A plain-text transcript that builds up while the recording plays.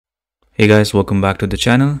Hey guys, welcome back to the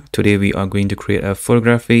channel. Today we are going to create a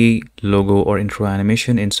photography, logo or intro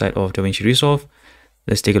animation inside of Davinci Resolve.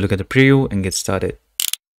 Let's take a look at the preview and get started.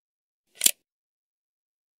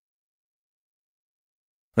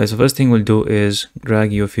 Right, so first thing we'll do is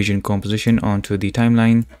drag your Fusion composition onto the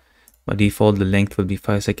timeline. By default, the length will be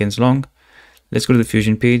 5 seconds long. Let's go to the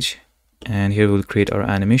Fusion page and here we'll create our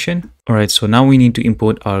animation. Alright, so now we need to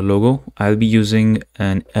import our logo. I'll be using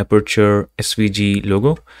an Aperture SVG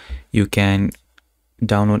logo. You can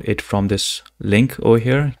download it from this link over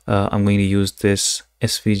here. I'm going to use this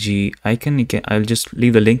SVG icon. I'll just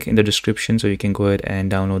leave the link in the description so you can go ahead and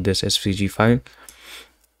download this SVG file.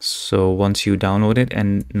 So once you download it,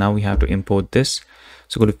 and now we have to import this.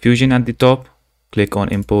 So go to Fusion at the top, click on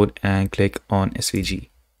import and click on SVG.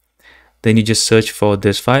 Then you just search for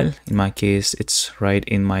this file. In my case, it's right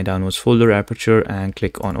in my downloads folder, Aperture, and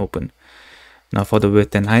click on open. Now for the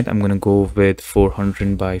width and height, I'm going to go with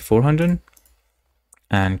 400 by 400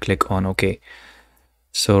 and click on OK.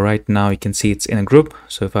 So right now you can see it's in a group.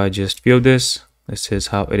 So if I just view this, this is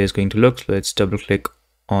how it is going to look. So let's double click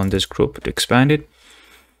on this group to expand it.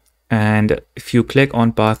 And if you click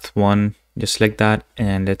on path 1, just select that,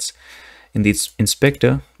 and let's in the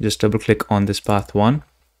inspector, just double click on this path 1.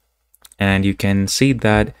 And you can see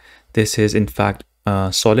that this is in fact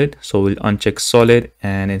solid. So we'll uncheck solid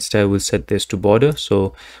and instead we'll set this to border.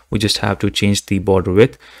 So we just have to change the border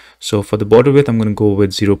width. So for the border width, I'm going to go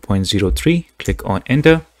with 0.03, click on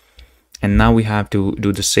enter. And now we have to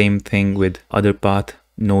do the same thing with other path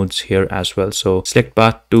nodes here as well. So select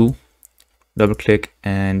path 2, double click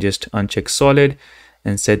and just uncheck solid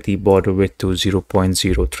and set the border width to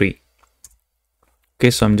 0.03.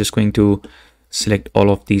 Okay, so I'm just going to select all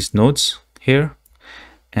of these nodes here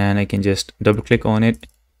and I can just double click on it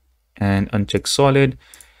and uncheck solid,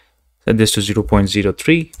 set this to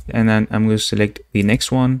 0.03, and then I'm going to select the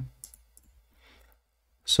next one.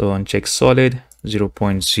 So uncheck solid,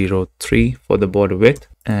 0.03 for the border width,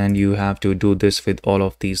 and you have to do this with all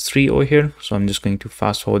of these three over here. So I'm just going to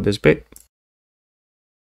fast forward this bit.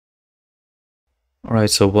 All right,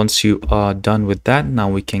 so once you are done with that, now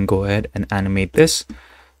we can go ahead and animate this.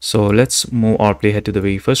 So let's move our playhead to the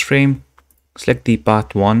very first frame, select the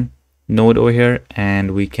path 1 node over here,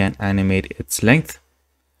 and we can animate its length.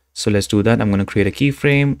 So let's do that. I'm going to create a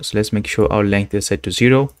keyframe. So let's make sure our length is set to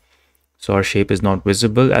 0. So our shape is not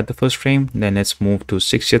visible at the first frame. Then let's move to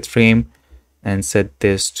 60th frame and set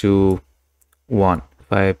this to 1.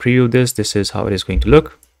 If I preview this, this is how it is going to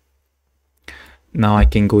look. Now I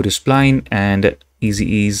can go to spline and easy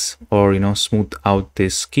ease or smooth out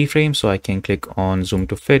this keyframe. So I can click on zoom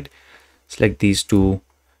to fit, select these two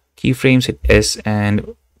keyframes, hit S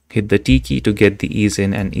and hit the T key to get the ease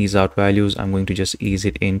in and ease out values. I'm going to just ease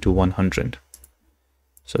it into 100.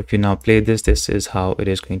 So if you now play this, this is how it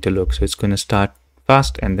is going to look. So it's going to start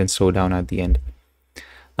fast and then slow down at the end.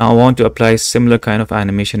 Now I want to apply similar kind of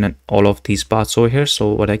animation in all of these parts over here.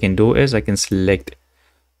 So what I can do is I can select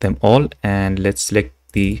them all and let's select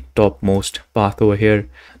the topmost path over here.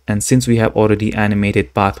 And since we have already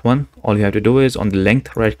animated path 1, all you have to do is on the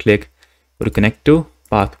length, right click, go to connect to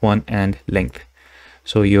path 1 and length.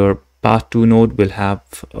 So your path 2 node will have,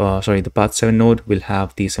 the path 7 node will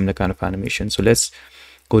have the similar kind of animation. So let's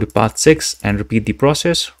go to path 6 and repeat the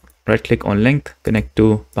process. Right click on length, connect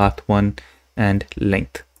to path 1 and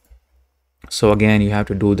length. So again, you have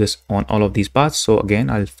to do this on all of these paths. So again,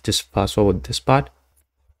 I'll just fast forward this part.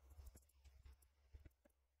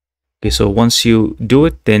 Okay, so once you do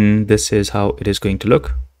it, then this is how it is going to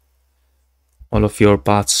look. All of your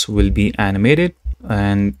paths will be animated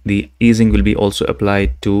and the easing will be also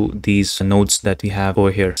applied to these nodes that we have over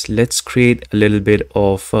here. So let's create a little bit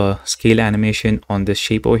of scale animation on this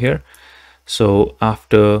shape over here. So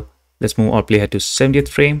after, let's move our playhead to 70th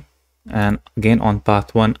frame, and again on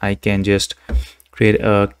path 1 I can just create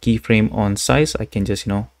a keyframe on size. I can just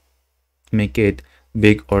make it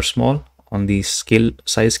big or small on the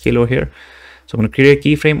size scale over here. So I'm going to create a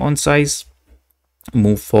keyframe on size,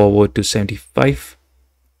 move forward to 75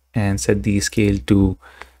 and set the scale to,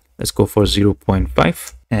 let's go for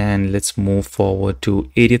 0.5, and let's move forward to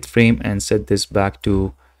 80th frame and set this back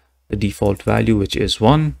to the default value, which is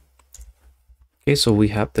 1. Okay, so we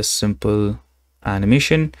have this simple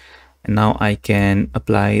animation, and now I can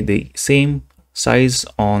apply the same size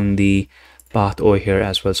on the path over here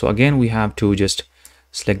as well. So again, we have to just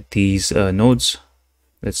select these nodes.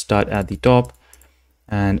 Let's start at the top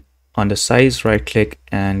and under size, right click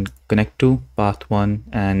and connect to path 1,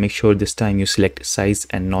 and make sure this time you select size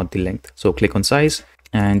and not the length. So click on size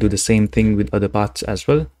and do the same thing with other paths as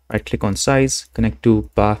well. Right click on size, connect to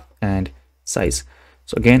path and size.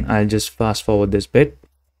 So again, I'll just fast forward this bit.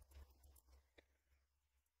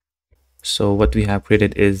 So what we have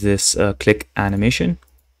created is this click animation.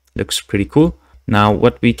 Looks pretty cool. Now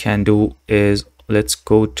what we can do is let's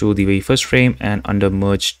go to the very first frame and under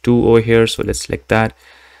merge 2 over here. So let's select that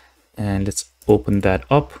and let's open that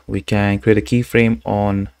up. We can create a keyframe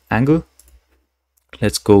on angle.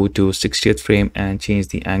 Let's go to 60th frame and change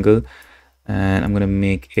the angle, and I'm going to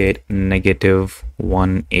make it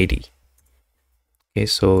 -180. Okay,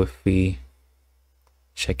 so if we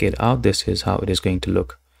check it out, this is how it is going to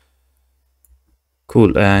look.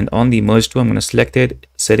 Cool. And on the merge 2, I'm going to select it,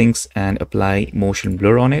 settings, and apply motion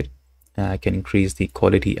blur on it. I can increase the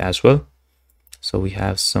quality as well. So we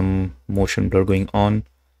have some motion blur going on.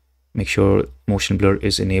 Make sure motion blur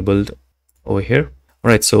is enabled over here. All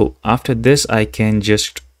right, so after this, I can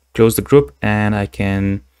just close the group and I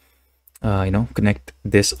can, connect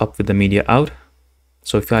this up with the media out.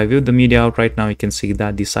 So if I view the media out right now, you can see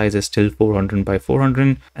that the size is still 400 by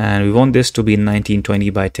 400, and we want this to be 1920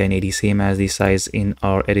 by 1080, same as the size in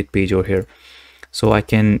our edit page over here. So I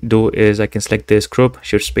can do is I can select this group,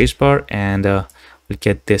 shift spacebar, and we'll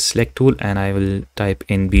get this select tool, and I will type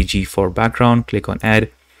in BG for background, click on add,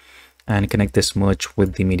 and connect this merge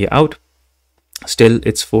with the media out. Still,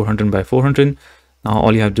 it's 400 by 400. Now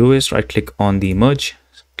all you have to do is right click on the merge,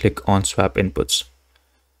 click on swap inputs.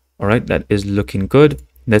 All right, that is looking good.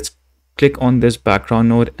 Let's click on this background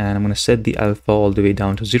node, and I'm going to set the alpha all the way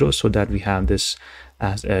down to 0 so that we have this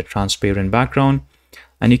as a transparent background.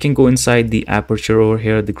 And you can go inside the aperture over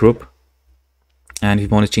here, the group, and if you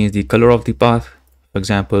want to change the color of the path, for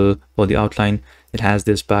example, for the outline, it has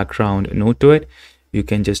this background node to it. You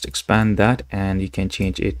can just expand that and you can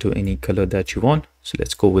change it to any color that you want. So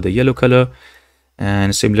let's go with the yellow color.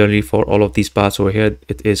 And similarly for all of these paths over here,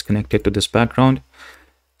 it is connected to this background.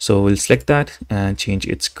 So we'll select that and change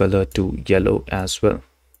its color to yellow as well.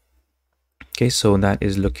 Okay, so that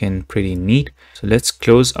is looking pretty neat. So let's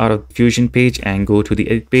close out of the Fusion page and go to the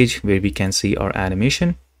edit page where we can see our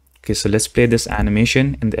animation. Okay, so let's play this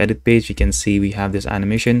animation. In the edit page, you can see we have this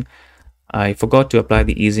animation. I forgot to apply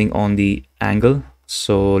the easing on the angle.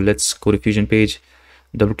 So let's go to Fusion page,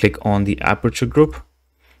 double click on the aperture group,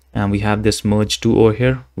 and we have this merge 2 over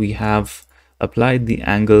here. We have applied the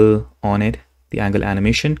angle on it, the angle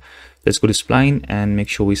animation. Let's go to spline and make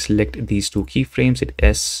sure we select these 2 keyframes, hit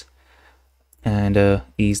S and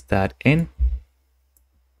ease that in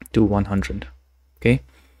to 100. Okay,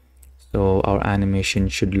 so our animation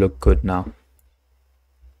should look good now.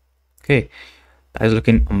 Okay, that is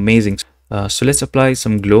looking amazing. So let's apply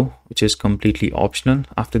some glow, which is completely optional.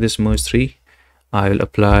 After this merge 3, I'll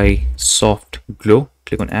apply soft glow.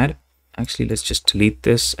 Click on add. Actually, let's just delete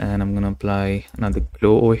this and I'm going to apply another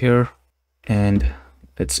glow over here. And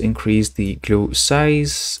let's increase the glow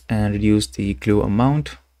size and reduce the glow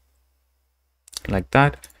amount like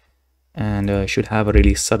that. And should have a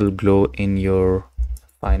really subtle glow in your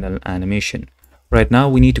final animation. Right now,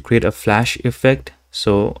 we need to create a flash effect.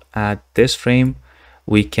 So at this frame,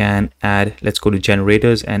 we can add, let's go to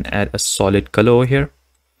generators and add a solid color over here.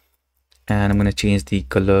 And I'm going to change the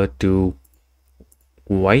color to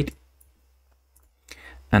white.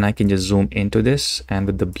 And I can just zoom into this, and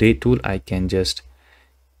with the blade tool, I can just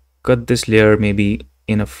cut this layer maybe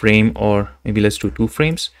in a frame, or maybe let's do 2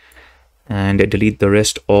 frames and delete the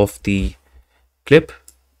rest of the clip.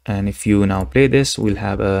 And if you now play this, we'll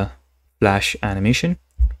have a flash animation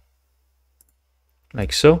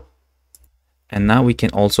like so. And now we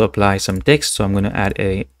can also apply some text. So I'm going to add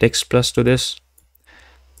a text plus to this,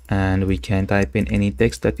 and we can type in any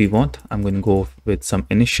text that we want. I'm going to go with some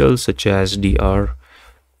initials such as DR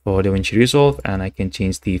for Davinci Resolve, and I can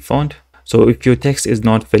change the font. So if your text is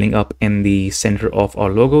not filling up in the center of our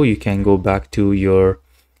logo, you can go back to your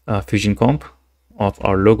Fusion comp of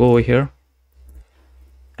our logo over here.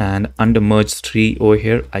 And under merge 3 over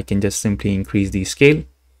here, I can just simply increase the scale.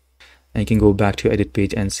 And you can go back to edit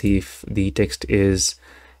page and see if the text is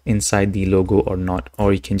inside the logo or not.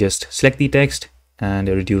 Or you can just select the text and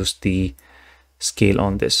reduce the scale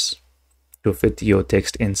on this to fit your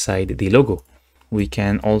text inside the logo. We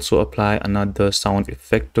can also apply another sound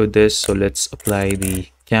effect to this. So let's apply the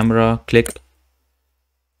camera click.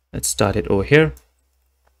 Let's start it over here.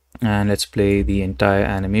 And let's play the entire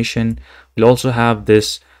animation. We'll also have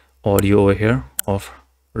this audio over here of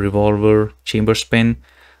revolver chamber spin.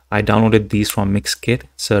 I downloaded these from Mixkit.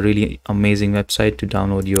 It's a really amazing website to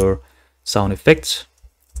download your sound effects.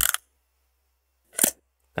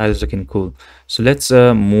 That is looking cool. So let's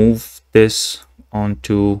move this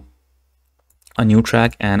onto a new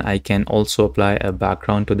track, and I can also apply a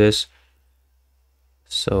background to this.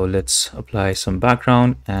 So let's apply some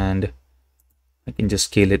background, and I can just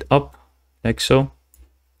scale it up like so.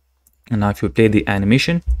 And now if you play the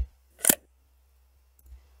animation,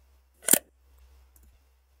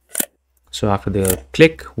 So after the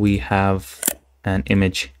click, we have an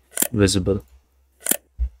image visible.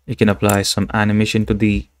 You can apply some animation to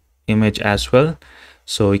the image as well.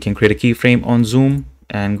 So you can create a keyframe on zoom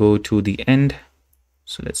and go to the end.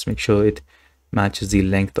 So let's make sure it matches the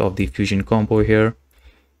length of the Fusion compo here.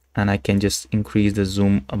 And I can just increase the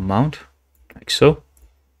zoom amount like so.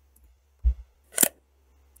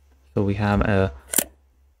 So we have a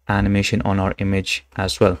animation on our image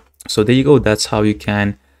as well. So there you go. That's how you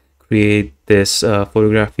can create this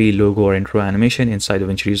photography, logo, or intro animation inside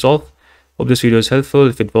Davinci Resolve. Hope this video is helpful.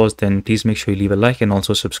 If it was, then please make sure you leave a like and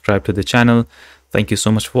also subscribe to the channel. Thank you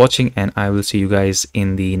so much for watching, and I will see you guys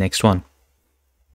in the next one.